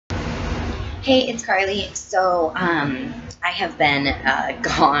Hey, it's Carly. So, I have been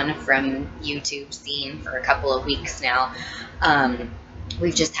gone from YouTube scene for a couple of weeks now.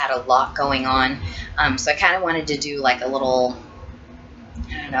 We've just had a lot going on. So I kind of wanted to do like a little,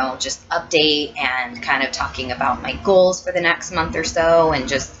 I don't know, just update and kind of talking about my goals for the next month or so, and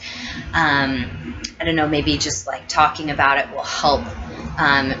just, I don't know, maybe just like talking about it will help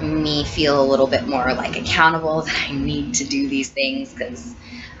me feel a little bit more like accountable that I need to do these things, because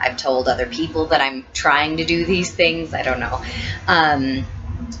I've told other people that I'm trying to do these things. I don't know.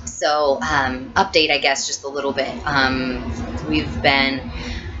 Update, I guess, just a little bit. We've been,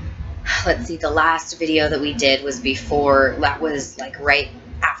 let's see, the last video that we did was that was like right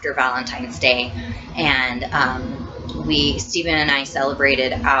after Valentine's Day. And Steven and I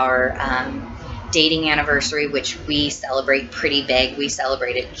celebrated our dating anniversary, which we celebrate pretty big. We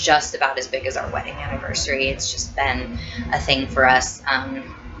celebrate it just about as big as our wedding anniversary. It's just been a thing for us.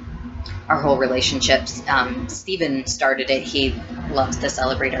 Our whole relationships. Steven started it. He loves to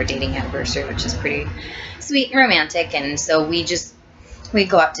celebrate our dating anniversary, which is pretty sweet and romantic. And so we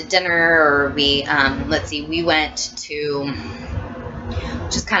go out to dinner, or we went to,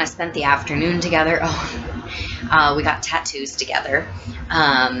 just kind of spent the afternoon together. We got tattoos together.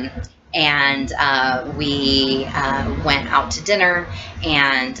 We went out to dinner,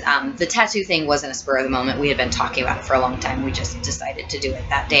 and the tattoo thing wasn't a spur of the moment. We had been talking about it for a long time. We just decided to do it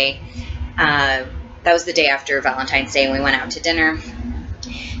that day. That was the day after Valentine's Day, and we went out to dinner.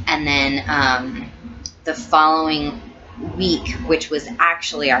 And then the following week, which was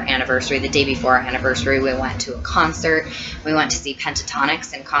actually our anniversary, the day before our anniversary, we went to a concert. We went to see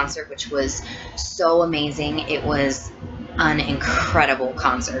Pentatonics in concert, which was so amazing. It was an incredible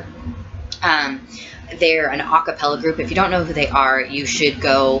concert. They're an a cappella group. If you don't know who they are, you should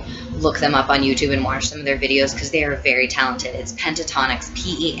go look them up on YouTube and watch some of their videos, because they are very talented. It's Pentatonics,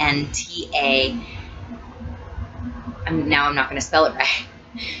 P-E-N-T-A. Now I'm not going to spell it right.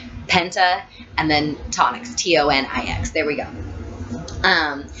 Penta, and then Tonics, T-O-N-I-X. There we go.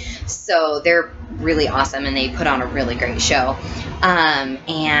 So they're really awesome, and they put on a really great show.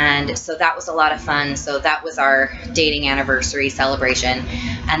 And so that was a lot of fun. So that was our dating anniversary celebration.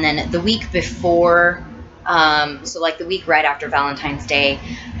 And then the week before, so like the week right after Valentine's Day,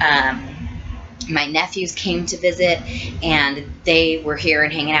 my nephews came to visit, and they were here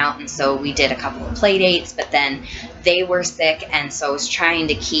and hanging out, and so we did a couple of play dates, but then they were sick, and so I was trying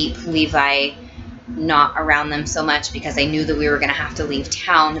to keep Levi not around them so much, because I knew that we were going to have to leave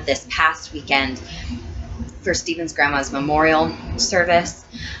town this past weekend for Stephen's grandma's memorial service,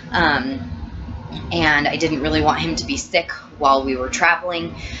 and I didn't really want him to be sick while we were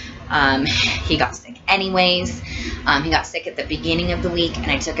traveling. He got sick anyways. He got sick at the beginning of the week,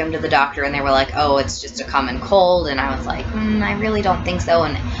 and I took him to the doctor, and they were like, oh, it's just a common cold, and I was like, I really don't think so.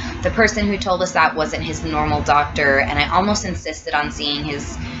 And the person who told us that wasn't his normal doctor, and I almost insisted on seeing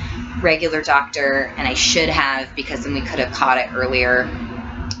his regular doctor, and I should have, because then we could have caught it earlier.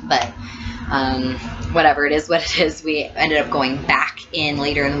 But whatever, it is what it is. We ended up going back in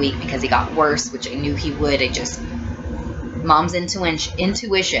later in the week because he got worse, which I knew he would. Mom's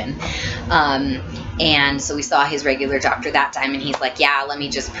intuition. And so we saw his regular doctor that time, and he's like, yeah, let me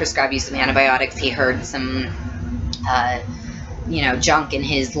just prescribe you some antibiotics. He heard some junk in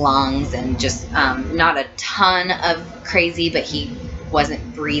his lungs, and just not a ton of crazy, but he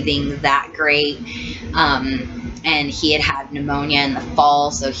wasn't breathing that great. And he had pneumonia in the fall,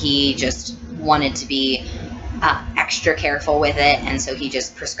 so he just wanted to be extra careful with it, and so he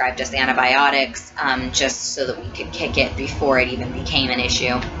just prescribed us antibiotics, just so that we could kick it before it even became an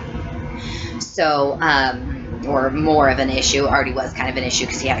issue. So, or more of an issue. Already was kind of an issue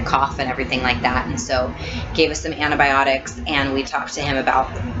because he had a cough and everything like that, and so gave us some antibiotics, and we talked to him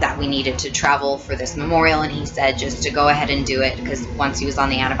about that we needed to travel for this memorial, and he said just to go ahead and do it, because once he was on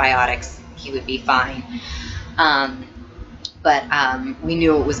the antibiotics, he would be fine. But we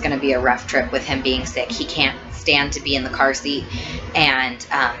knew it was going to be a rough trip with him being sick. He can't stand to be in the car seat, and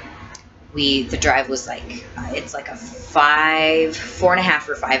the drive was like, it's like a 4.5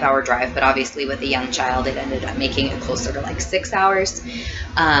 or 5 hour drive, but obviously with a young child, it ended up making it closer to like 6 hours.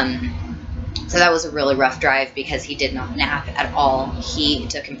 So that was a really rough drive, because he did not nap at all. It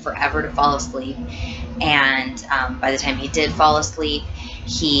took him forever to fall asleep, and by the time he did fall asleep,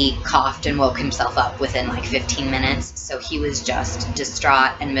 he coughed and woke himself up within like 15 minutes. So he was just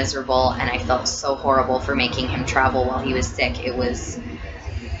distraught and miserable, and I felt so horrible for making him travel while he was sick. It was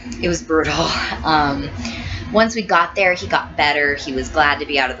brutal. Once we got there, he got better. He was glad to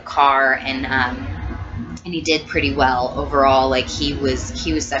be out of the car, and he did pretty well overall. Like, he was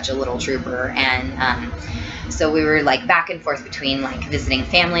such a little trooper, and So we were like back and forth between like visiting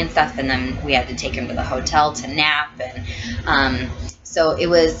family and stuff, and then we had to take him to the hotel to nap, and so it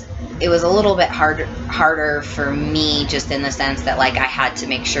was a little bit harder for me, just in the sense that like I had to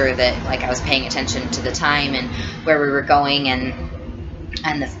make sure that like I was paying attention to the time and where we were going,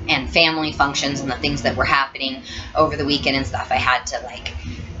 and family functions and the things that were happening over the weekend and stuff. I had to like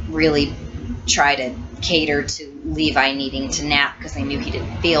really try to cater to Levi needing to nap because I knew he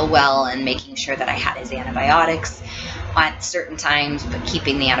didn't feel well, and making sure that I had his antibiotics at certain times, but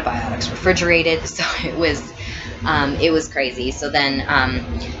keeping the antibiotics refrigerated. So it was crazy. So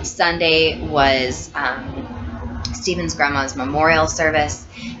then Sunday was Stephen's grandma's memorial service,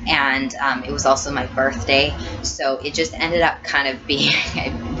 and it was also my birthday, so it just ended up kind of being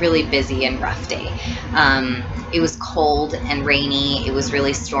a really busy and rough day. It was cold and rainy. It was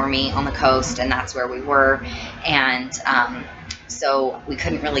really stormy on the coast, and that's where we were, and so we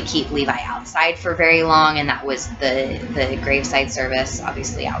couldn't really keep Levi outside for very long, and that was the graveside service,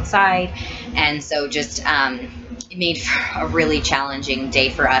 obviously outside, and so just it made for a really challenging day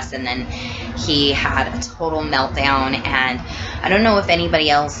for us. And then he had a total meltdown, and I don't know if anybody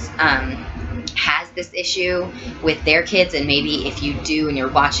else has this issue with their kids, and maybe if you do and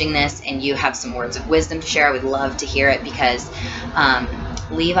you're watching this and you have some words of wisdom to share, I would love to hear it, because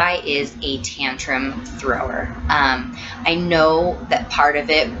Levi is a tantrum thrower. I know that part of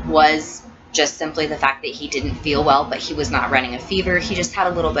it was just simply the fact that he didn't feel well, but he was not running a fever. He just had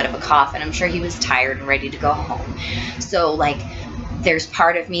a little bit of a cough, and I'm sure he was tired and ready to go home. So like, there's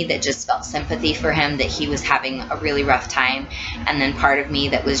part of me that just felt sympathy for him, that he was having a really rough time. And then part of me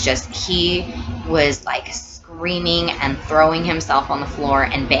that was just, he was like screaming and throwing himself on the floor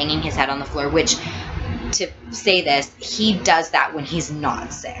and banging his head on the floor, which, to say this, he does that when he's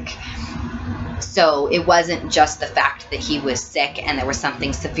not sick. So it wasn't just the fact that he was sick and there was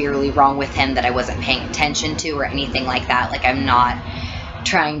something severely wrong with him that I wasn't paying attention to or anything like that. Like, I'm not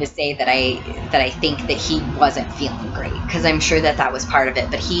trying to say that I think that he wasn't feeling great, because I'm sure that that was part of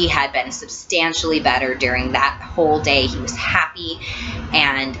it, but he had been substantially better during that whole day. He was happy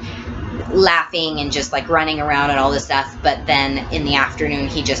and laughing and just like running around and all this stuff, but then in the afternoon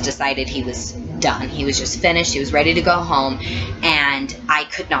he just decided he was done. He was just finished. He was ready to go home, and I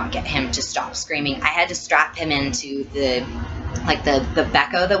could not get him to stop screaming. I had to strap him into the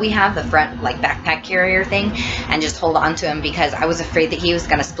Becco that we have, the front like backpack carrier thing, and just hold on to him, because I was afraid that he was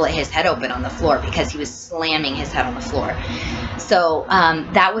going to split his head open on the floor, because he was slamming his head on the floor. So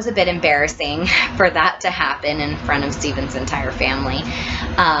that was a bit embarrassing for that to happen in front of Stephen's entire family.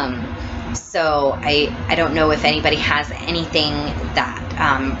 So I don't know if anybody has anything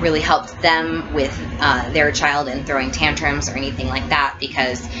that really helped them with their child in throwing tantrums or anything like that,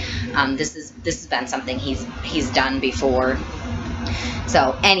 because this has been something he's done before.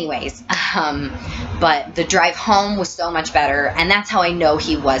 So anyways, but the drive home was so much better, and that's how I know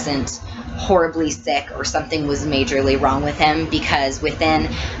he wasn't horribly sick or something was majorly wrong with him, because within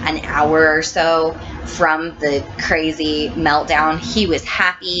an hour or so from the crazy meltdown, he was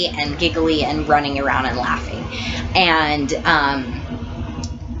happy and giggly and running around and laughing, and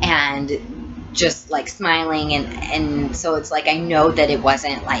just like smiling, and so it's like I know that it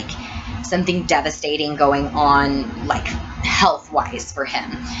wasn't like something devastating going on like health-wise for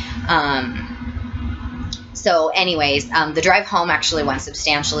him. So anyways, the drive home actually went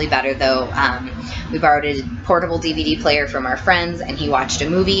substantially better, though. We borrowed a portable DVD player from our friends, and he watched a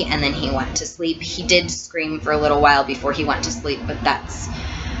movie, and then he went to sleep. He did scream for a little while before he went to sleep, but that's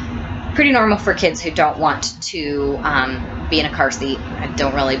pretty normal for kids who don't want to be in a car seat. I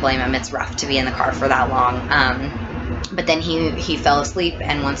don't really blame him. It's rough to be in the car for that long. But then he fell asleep,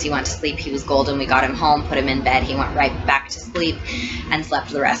 and once he went to sleep, he was golden. We got him home, put him in bed. He went right back to sleep and slept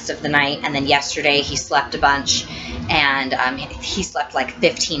the rest of the night. And then yesterday he slept a bunch, and he slept like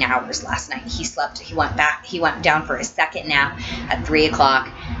 15 hours last night. He went down for his second nap at 3 o'clock,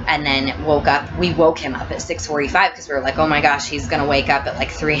 and then woke up. We woke him up at 6:45 because we were like, oh my gosh, he's going to wake up at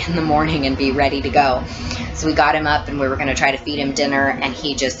like 3 in the morning and be ready to go. So we got him up, and we were going to try to feed him dinner, and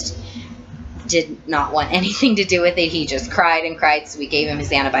he just did not want anything to do with it. He just cried and cried. So we gave him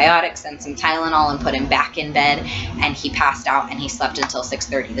his antibiotics and some Tylenol and put him back in bed, and he passed out, and he slept until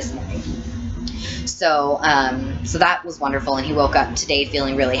 6:30 this morning. So so that was wonderful, and he woke up today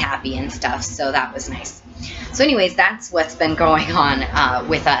feeling really happy and stuff, so that was nice. So anyways, that's what's been going on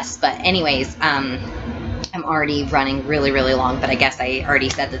with us. But anyways, I'm already running really, really long, but I guess I already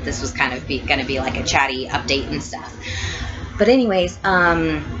said that this was kind of going to be like a chatty update and stuff. But anyways,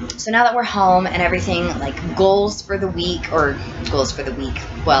 so now that we're home and everything, like goals for the week,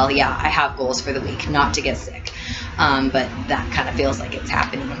 well, yeah, I have goals for the week, not to get sick, but that kind of feels like it's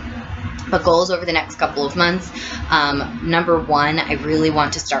happening. But goals over the next couple of months. Number one, I really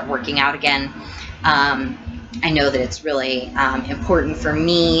want to start working out again. I know that it's really important for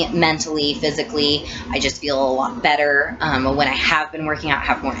me mentally, physically. I just feel a lot better when I have been working out, I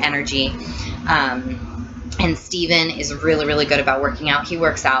have more energy. And Steven is really, really good about working out. He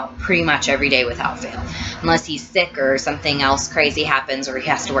works out pretty much every day without fail. Unless he's sick or something else crazy happens or he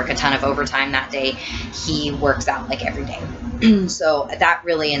has to work a ton of overtime that day, he works out like every day. So that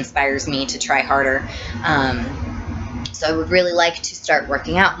really inspires me to try harder. So I would really like to start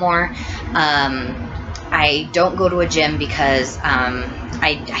working out more. I don't go to a gym because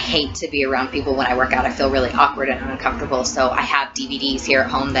I hate to be around people when I work out. I feel really awkward and uncomfortable. So I have DVDs here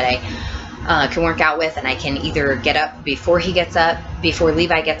at home that I can work out with, and I can either get up before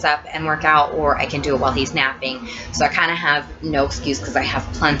Levi gets up and work out, or I can do it while he's napping. So I kind of have no excuse because I have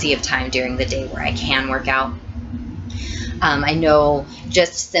plenty of time during the day where I can work out. I know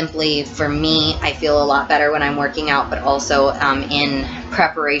just simply for me, I feel a lot better when I'm working out, but also in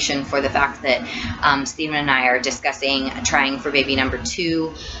preparation for the fact that Steven and I are discussing trying for baby number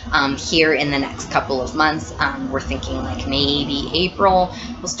 2 here in the next couple of months. We're thinking like maybe April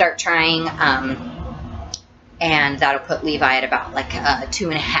we'll start trying, and that'll put Levi at about like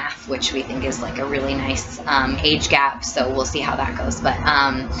 2.5, which we think is like a really nice age gap. So we'll see how that goes. But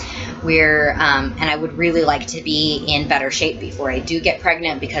and I would really like to be in better shape before I do get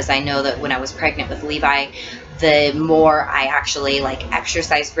pregnant, because I know that when I was pregnant with Levi, the more I actually like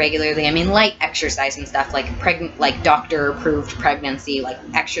exercised regularly, I mean light exercise and stuff, like doctor approved pregnancy, like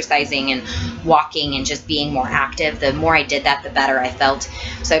exercising and walking and just being more active, the more I did that, the better I felt.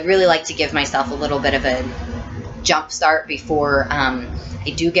 So I'd really like to give myself a little bit of a jump start before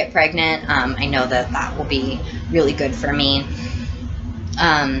I do get pregnant. I know that that will be really good for me.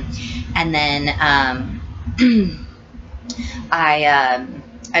 And then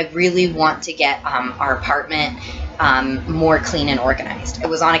I really want to get our apartment more clean and organized. I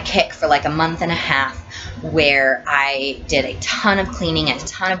was on a kick for like a month and a half where I did a ton of cleaning and a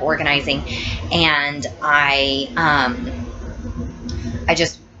ton of organizing, and I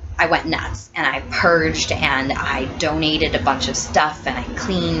went nuts, and I purged and I donated a bunch of stuff, and I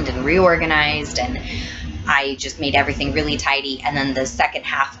cleaned and reorganized, and I just made everything really tidy. And then the second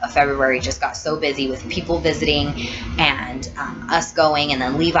half of February just got so busy with people visiting and us going, and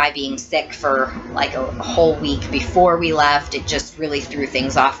then Levi being sick for like a whole week before we left. It just really threw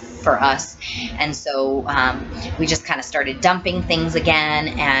things off for us. And so we just kind of started dumping things again.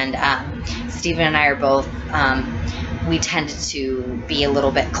 And Steven and I are both we tended to be a little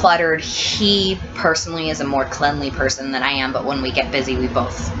bit cluttered. He personally is a more cleanly person than I am, but when we get busy, we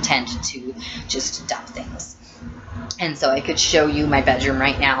both tend to just dump things. And so I could show you my bedroom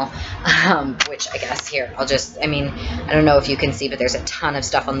right now, which I guess here, I don't know if you can see, but there's a ton of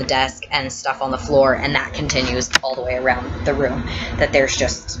stuff on the desk and stuff on the floor, and that continues all the way around the room, that there's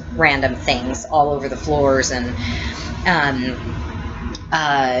just random things all over the floors. And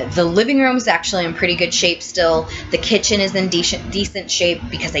the living room is actually in pretty good shape still. The kitchen is in decent shape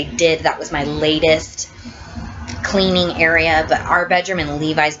because that was my latest cleaning area, but our bedroom and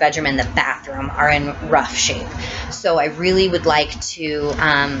Levi's bedroom and the bathroom are in rough shape. So I really would like to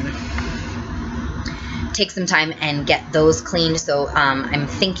take some time and get those cleaned. So I'm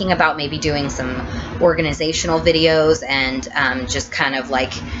thinking about maybe doing some organizational videos and just kind of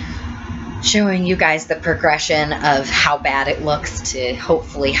like showing you guys the progression of how bad it looks to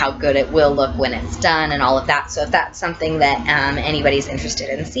hopefully how good it will look when it's done and all of that. So if that's something that anybody's interested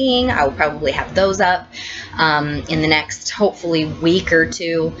in seeing, I will probably have those up in the next hopefully week or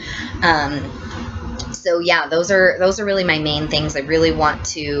two. So yeah, those are really my main things. I really want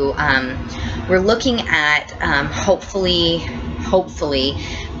to, we're looking at hopefully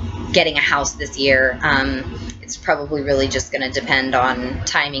getting a house this year. It's probably really just going to depend on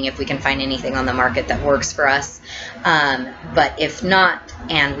timing, if we can find anything on the market that works for us. But if not,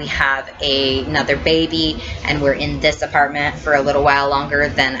 and we have another baby and we're in this apartment for a little while longer,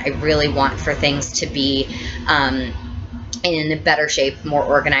 then I really want for things to be in better shape, more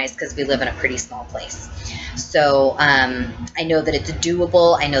organized, because we live in a pretty small place. So I know that it's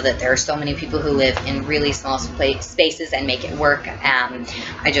doable. I know that there are so many people who live in really small spaces and make it work.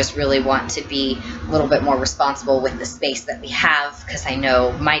 I just really want to be a little bit more responsible with the space that we have, because I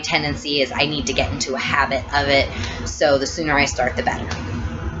know my tendency is I need to get into a habit of it. So the sooner I start, the better.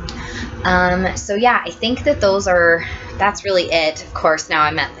 So yeah, I think that that's really it. Of course, now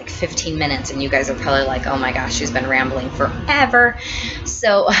I'm at like 15 minutes and you guys are probably like, oh my gosh, she's been rambling forever.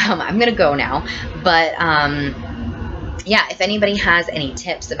 So I'm going to go now. But yeah, if anybody has any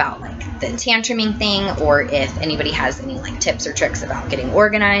tips about like the tantruming thing, or if anybody has any like tips or tricks about getting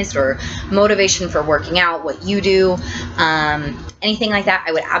organized or motivation for working out, what you do, anything like that,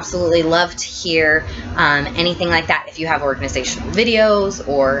 I would absolutely love to hear anything like that. If you have organizational videos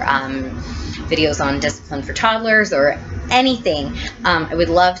or videos on discipline for toddlers or anything, I would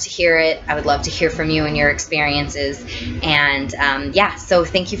love to hear it. I would love to hear from you and your experiences. And yeah, so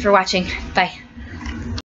thank you for watching. Bye.